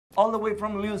all the way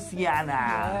from Louisiana.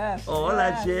 Yes. Hola,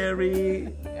 Yes.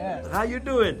 Sherri. Yes. How you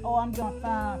doing? Oh, I'm doing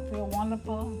fine. Feel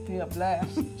wonderful. Feel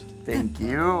blessed. Thank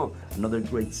you. Another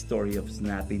great story of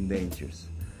snapping dentures.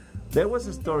 There was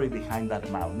a story behind that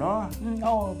mouth, no?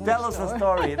 Oh, Tell us a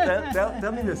story.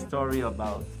 Tell me the story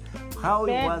about how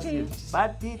it was.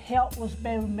 Bad teeth. Health was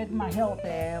better, make my health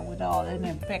bad with all that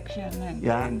infection and.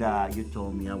 Yeah, and you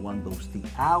told me I want those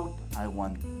teeth out. I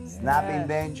want snapping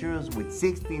dentures with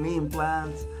 16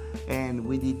 implants, and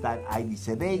we did that ID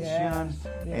sedation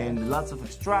and lots of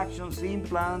extractions,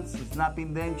 implants,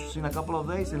 snapping dentures in a couple of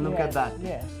days, and look at that.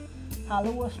 Yes.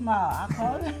 Hollywood smile, I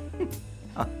call it.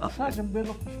 Such a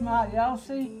beautiful smile. Y'all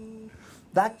see?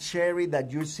 That Sherri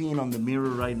that you're seeing on the mirror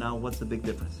right now, what's the big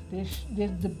difference?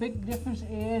 The big difference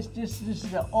is this is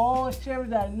the old Sherri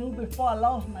that I knew before I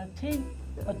lost my teeth.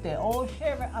 But the old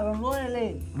Sherri, I don't know that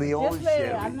lady. The old this lady,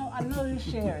 Sherri. I know this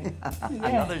Sherri.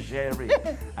 Another Sherri,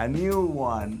 a new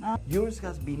one. Yours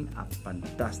has been a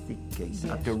fantastic case,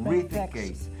 a terrific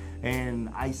case. And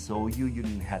I saw you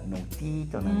didn't have no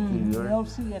teeth on anterior. No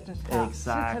teeth at the top.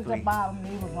 Exactly. At the bottom,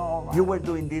 it was all right. You were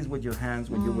doing this with your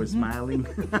hands when you were smiling.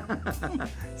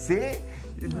 See?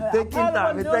 Taking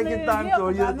time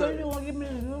for you. I know you want to give me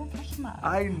this little smile.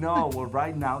 I know. Well,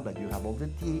 right now that you have all the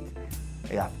teeth,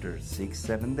 after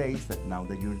 6-7 days, that now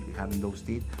that you're having those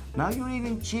teeth, now you're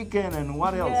eating chicken and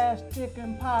what else? Yes,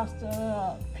 chicken,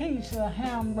 pasta, pizza,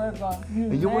 hamburger,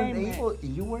 and you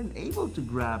weren't able to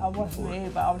grab. I wasn't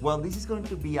able. Well, this is going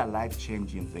to be a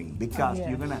life-changing thing because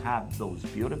you're going to have those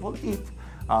beautiful teeth,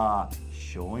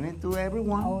 showing it to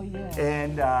everyone. Oh, yeah.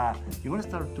 And you're going to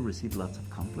start to receive lots of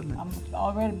compliments. I've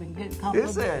already been getting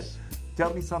compliments. Is it?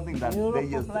 Tell me something that beautiful they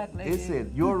just. Black lady. Is it?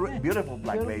 You're a beautiful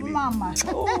black beautiful lady. Mama.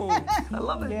 Oh, I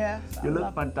love it. Yes, you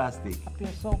look fantastic. I feel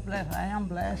so blessed. I am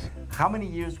blessed. How many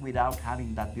years without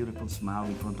having that beautiful smile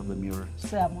in front of the mirror?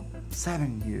 7.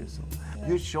 7 years.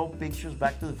 You show pictures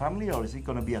back to the family, or is it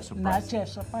going to be a surprise? Not yet,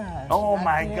 surprise. Oh Not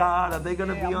my yet. God! Are they going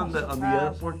to be on the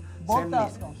airport? Both of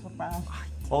us going to surprise.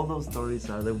 All those stories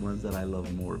are the ones that I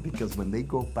love more because when they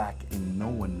go back and no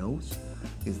one knows,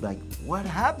 it's like, what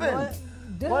happened?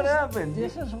 What happened?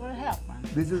 This is what happened.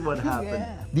 This is what happened.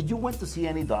 Did you went to see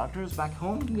any doctors back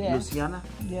home, Louisiana?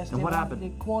 Yes. And what happened? They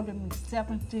quoted me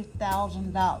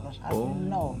 $70,000. I didn't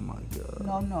know. Oh my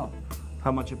God. No.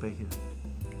 How much you pay here?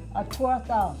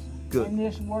 $12,000. Good. And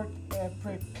this worked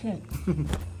every penny.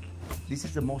 This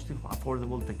is the most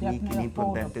affordable technique in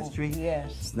implant dentistry.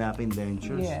 Yes. Snapping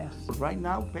dentures. Yes. Right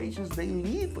now, patients, they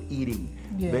live eating.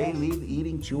 Yes. They live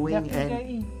eating, chewing,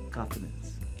 Definitely and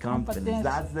confidence. Confidence.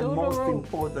 That's the to most the roof.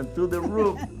 important. To the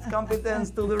roof. Competence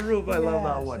to the roof. I love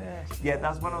that one. Yes. Yeah,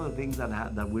 that's one of the things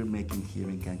that we're making here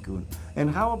in Cancun.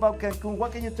 And how about Cancun?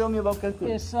 What can you tell me about Cancun?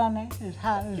 It's sunny. It's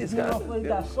hot. It's beautiful. You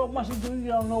got so much to do. You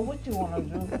don't know what you want to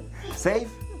do. Safe?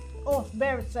 Oh, it's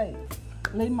very safe.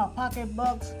 Leave my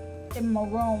pocketbooks in my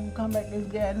room. Come back this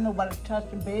day. Nobody touch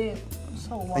the bed.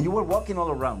 So wonderful. And you were walking all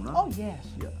around, no? Oh yes.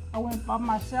 Yeah. I went by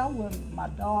myself with my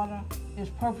daughter.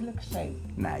 It's perfectly safe.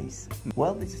 Nice.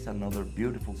 Well, this is another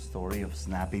beautiful story of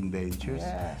snapping dentures.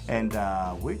 Yes. And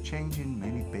we're changing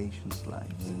many patients'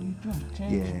 lives.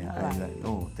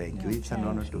 Oh, thank you. It's an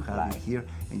honor to have you here,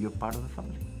 and you're part of the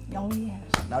family. Oh, yes.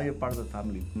 Now you're part of the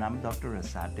family. I'm Dr.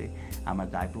 Asate. I'm a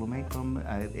diplomate from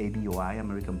ABOI,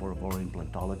 American Board of Oral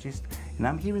Implantologists. And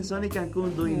I'm here in sunny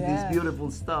Cancun doing this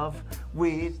beautiful stuff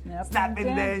with snapping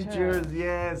dentures.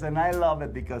 Yes, and I love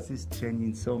it because it's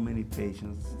changing so many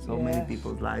patients, so many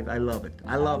people's lives. I love it.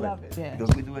 I love it. Yes.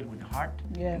 Because we do it with heart.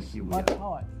 Yes, And much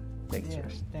heart. Thanks, sir.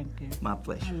 Thank you. My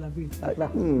pleasure. I love you.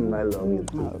 I love you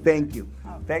too. Thank you.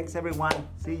 Thanks, everyone.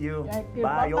 See you. Thank you.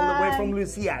 Bye. All the way from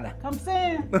Louisiana. Come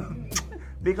see.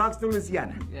 Big hugs to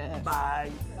Louisiana. Yes. Bye.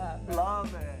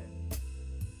 Love it.